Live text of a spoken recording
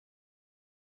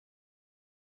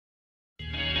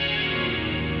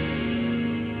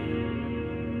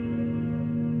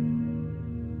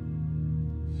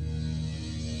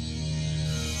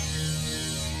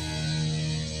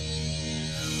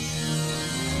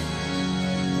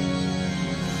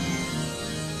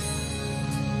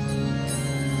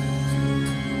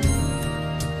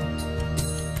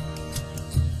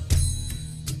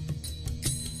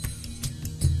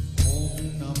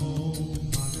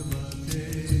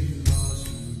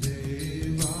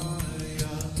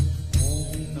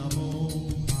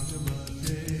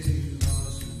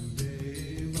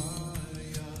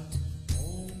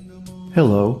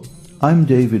Hello, I'm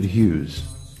David Hughes.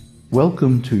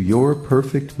 Welcome to Your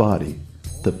Perfect Body,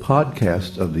 the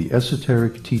podcast of the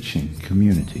Esoteric Teaching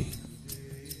community.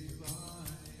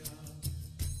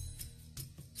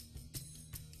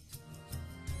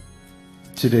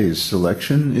 Today's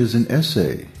selection is an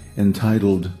essay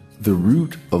entitled The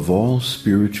Root of All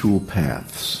Spiritual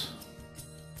Paths.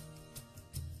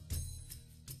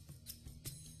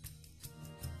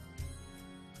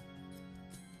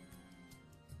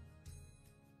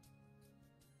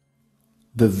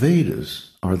 The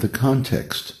Vedas are the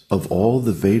context of all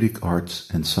the Vedic arts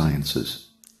and sciences,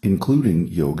 including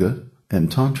Yoga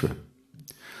and Tantra.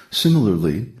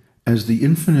 Similarly, as the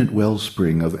infinite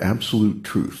wellspring of absolute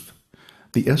truth,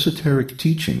 the esoteric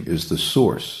teaching is the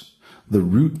source, the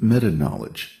root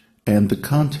meta-knowledge, and the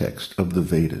context of the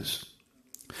Vedas.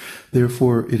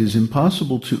 Therefore, it is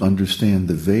impossible to understand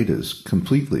the Vedas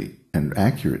completely and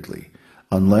accurately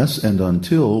unless and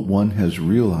until one has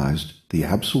realized the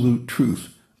absolute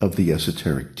truth of the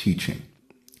esoteric teaching.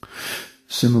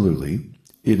 Similarly,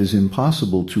 it is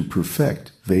impossible to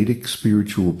perfect Vedic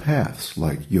spiritual paths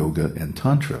like Yoga and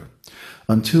Tantra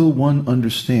until one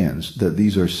understands that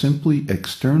these are simply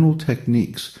external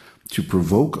techniques to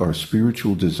provoke our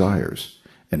spiritual desires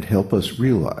and help us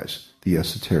realize the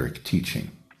esoteric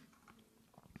teaching.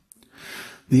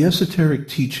 The esoteric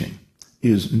teaching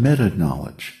is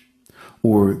meta-knowledge,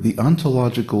 or the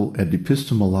ontological and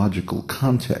epistemological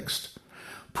context,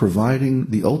 providing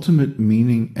the ultimate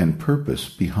meaning and purpose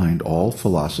behind all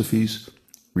philosophies,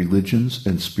 religions,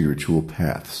 and spiritual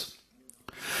paths.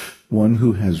 One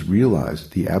who has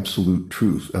realized the absolute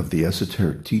truth of the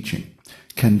esoteric teaching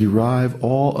can derive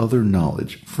all other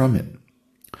knowledge from it.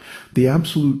 The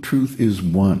absolute truth is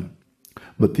one,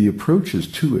 but the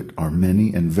approaches to it are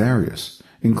many and various,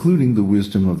 including the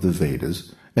wisdom of the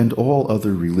Vedas and all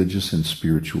other religious and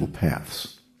spiritual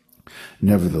paths.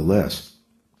 Nevertheless,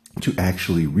 to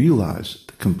actually realize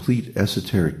the complete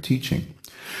esoteric teaching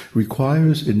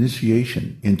requires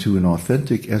initiation into an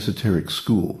authentic esoteric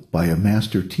school by a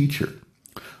master teacher,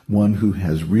 one who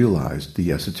has realized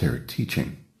the esoteric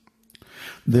teaching.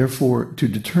 Therefore, to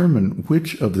determine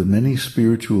which of the many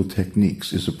spiritual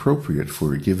techniques is appropriate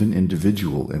for a given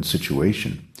individual and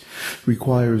situation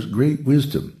requires great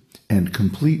wisdom and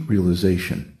complete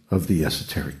realization of the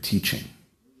esoteric teaching.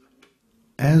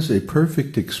 As a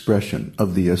perfect expression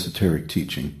of the esoteric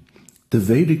teaching, the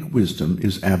Vedic wisdom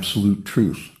is absolute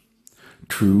truth,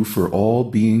 true for all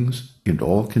beings in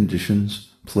all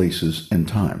conditions, places, and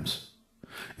times.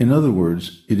 In other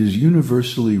words, it is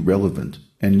universally relevant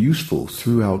and useful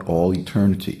throughout all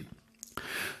eternity.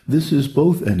 This is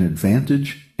both an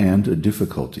advantage and a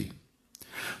difficulty.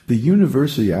 The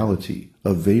universality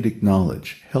of Vedic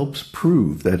knowledge helps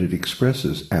prove that it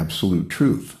expresses absolute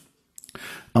truth.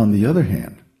 On the other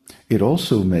hand, it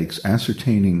also makes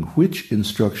ascertaining which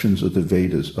instructions of the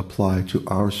Vedas apply to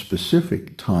our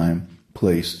specific time,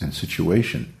 place, and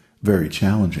situation very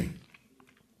challenging.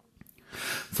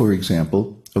 For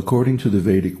example, according to the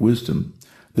Vedic wisdom,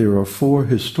 there are 4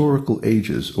 historical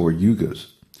ages or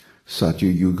yugas: Satya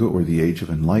Yuga, or the age of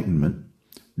enlightenment;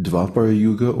 Dvapara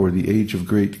Yuga, or the age of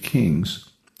great kings;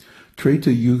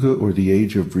 Treta Yuga, or the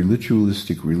age of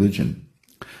ritualistic religion;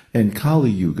 and Kali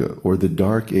Yuga, or the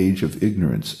dark age of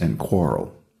ignorance and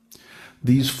quarrel.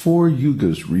 These 4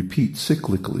 yugas repeat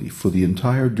cyclically for the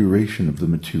entire duration of the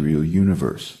material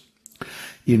universe.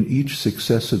 In each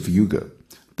successive yuga,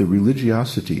 the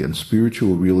religiosity and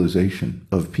spiritual realization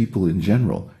of people in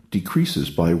general decreases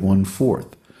by 1/4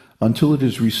 until it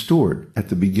is restored at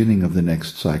the beginning of the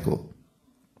next cycle.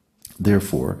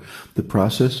 Therefore, the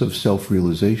process of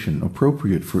self-realization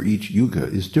appropriate for each yuga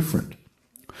is different.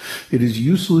 It is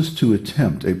useless to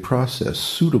attempt a process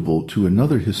suitable to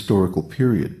another historical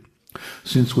period,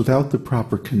 since without the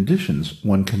proper conditions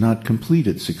one cannot complete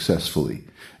it successfully,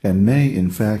 and may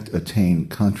in fact attain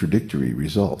contradictory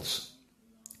results.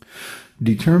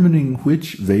 Determining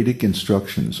which Vedic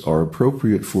instructions are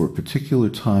appropriate for a particular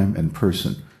time and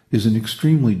person is an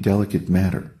extremely delicate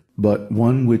matter, but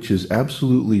one which is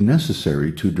absolutely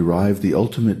necessary to derive the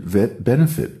ultimate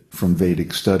benefit from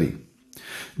Vedic study.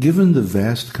 Given the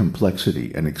vast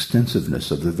complexity and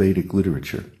extensiveness of the Vedic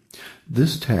literature,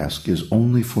 this task is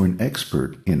only for an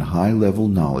expert in high-level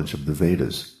knowledge of the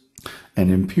Vedas. An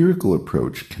empirical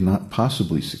approach cannot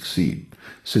possibly succeed,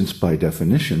 since by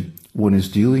definition, one is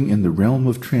dealing in the realm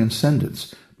of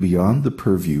transcendence beyond the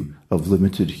purview of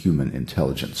limited human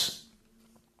intelligence.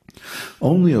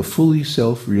 Only a fully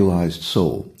self-realized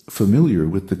soul, familiar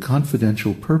with the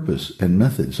confidential purpose and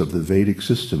methods of the Vedic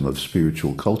system of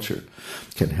spiritual culture,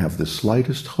 can have the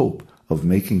slightest hope of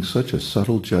making such a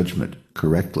subtle judgment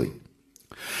correctly.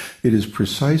 It is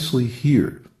precisely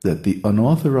here that the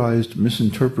unauthorized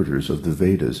misinterpreters of the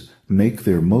Vedas make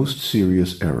their most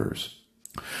serious errors.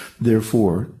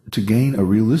 Therefore, to gain a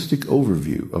realistic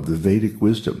overview of the Vedic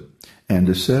wisdom and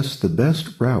assess the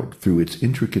best route through its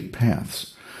intricate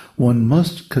paths, one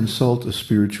must consult a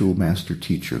spiritual master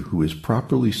teacher who is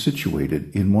properly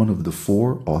situated in one of the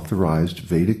 4 authorized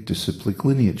Vedic disciplic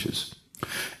lineages,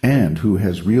 and who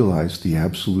has realized the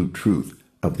absolute truth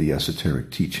of the esoteric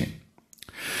teaching.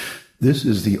 This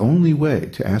is the only way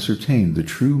to ascertain the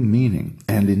true meaning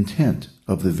and intent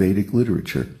of the Vedic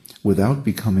literature without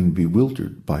becoming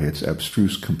bewildered by its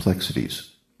abstruse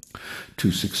complexities.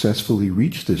 To successfully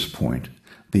reach this point,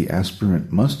 the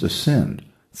aspirant must ascend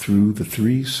through the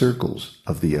 3 circles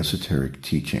of the esoteric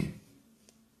teaching.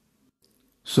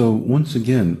 So once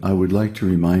again, I would like to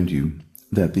remind you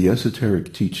that the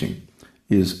esoteric teaching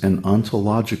is an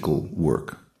ontological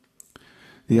work.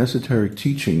 The esoteric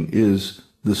teaching is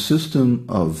the system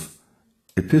of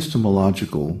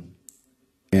epistemological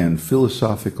and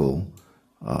philosophical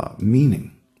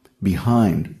meaning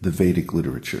behind the Vedic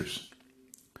literatures.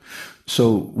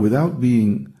 So without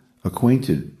being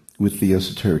acquainted with the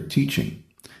esoteric teaching,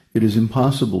 it is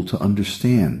impossible to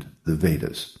understand the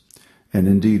Vedas. And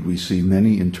indeed, we see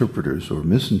many interpreters or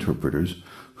misinterpreters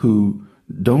who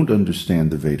don't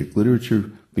understand the Vedic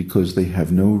literature because they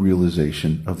have no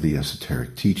realization of the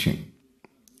esoteric teaching.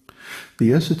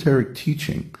 The esoteric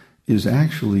teaching is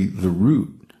actually the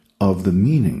root of the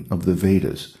meaning of the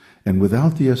Vedas, and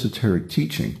without the esoteric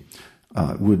teaching,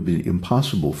 it would be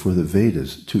impossible for the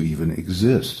Vedas to even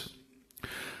exist.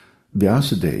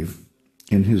 Vyasadeva,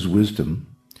 in his wisdom,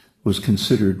 was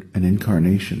considered an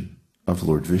incarnation of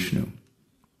Lord Vishnu.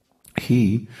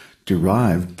 He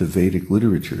derived the Vedic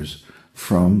literatures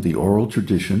from the oral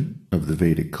tradition of the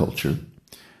Vedic culture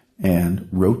and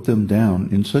wrote them down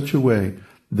in such a way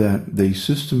that they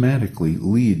systematically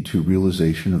lead to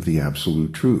realization of the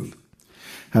absolute truth.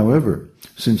 However,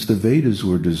 since the Vedas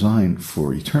were designed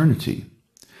for eternity,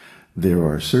 there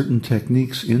are certain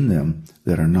techniques in them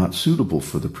that are not suitable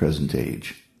for the present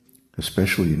age.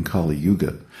 Especially in Kali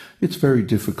Yuga, it's very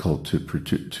difficult to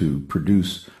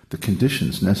produce the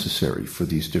conditions necessary for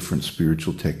these different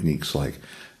spiritual techniques like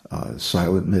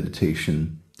silent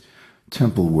meditation,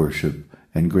 temple worship,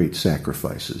 and great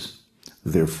sacrifices.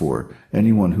 Therefore,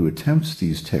 anyone who attempts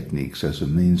these techniques as a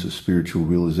means of spiritual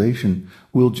realization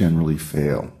will generally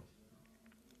fail.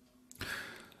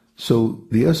 So,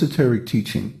 the esoteric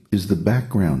teaching is the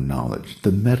background knowledge,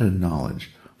 the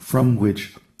meta-knowledge, from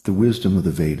which the wisdom of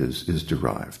the Vedas is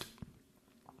derived.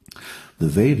 The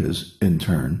Vedas, in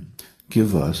turn,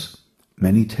 give us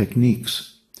many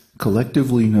techniques,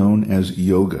 collectively known as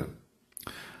yoga.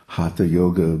 Hatha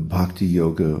yoga, bhakti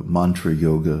yoga, mantra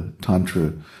yoga,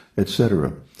 tantra,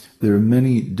 etc. There are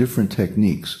many different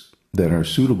techniques that are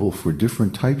suitable for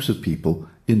different types of people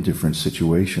in different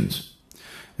situations.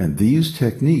 And these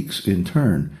techniques, in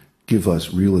turn, give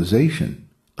us realization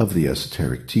of the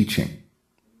esoteric teaching.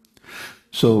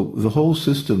 So the whole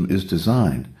system is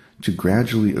designed to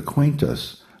gradually acquaint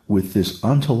us with this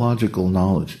ontological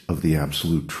knowledge of the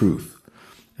absolute truth.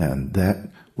 And that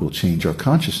will change our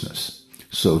consciousness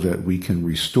so that we can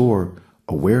restore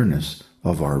awareness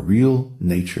of our real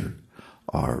nature,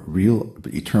 our real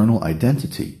eternal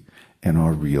identity, and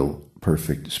our real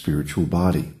perfect spiritual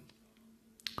body.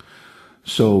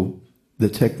 So the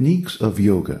techniques of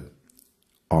yoga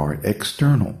are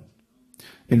external.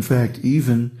 In fact,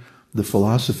 even the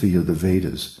philosophy of the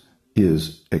Vedas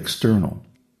is external.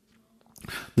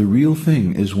 The real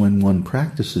thing is when one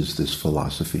practices this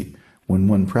philosophy, when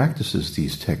one practices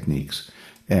these techniques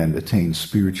and attains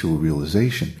spiritual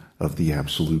realization of the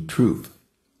absolute truth.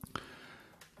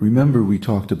 Remember, we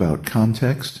talked about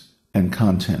context and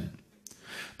content,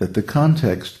 that the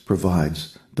context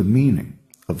provides the meaning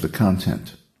of the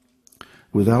content.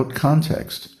 Without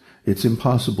context, it's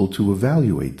impossible to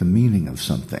evaluate the meaning of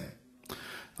something.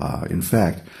 In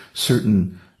fact,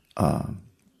 certain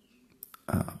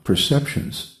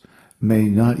perceptions may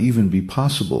not even be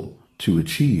possible to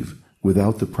achieve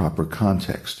without the proper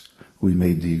context. We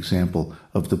made the example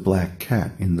of the black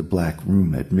cat in the black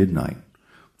room at midnight.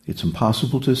 It's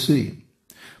impossible to see,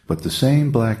 but the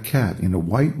same black cat in a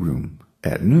white room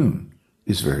at noon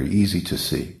is very easy to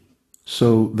see.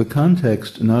 So the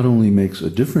context not only makes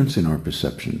a difference in our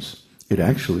perceptions, it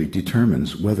actually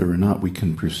determines whether or not we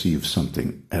can perceive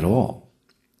something at all.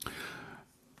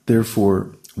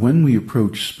 Therefore, when we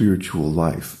approach spiritual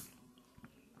life,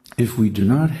 if we do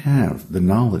not have the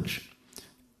knowledge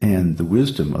and the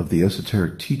wisdom of the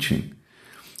esoteric teaching,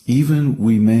 even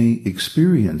we may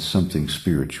experience something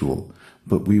spiritual,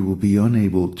 but we will be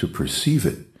unable to perceive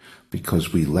it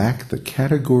because we lack the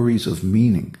categories of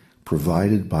meaning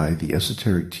provided by the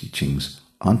esoteric teaching's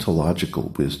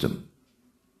ontological wisdom.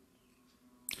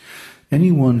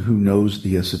 Anyone who knows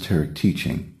the esoteric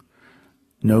teaching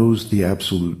knows the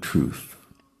absolute truth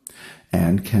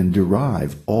and can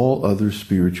derive all other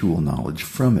spiritual knowledge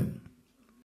from it.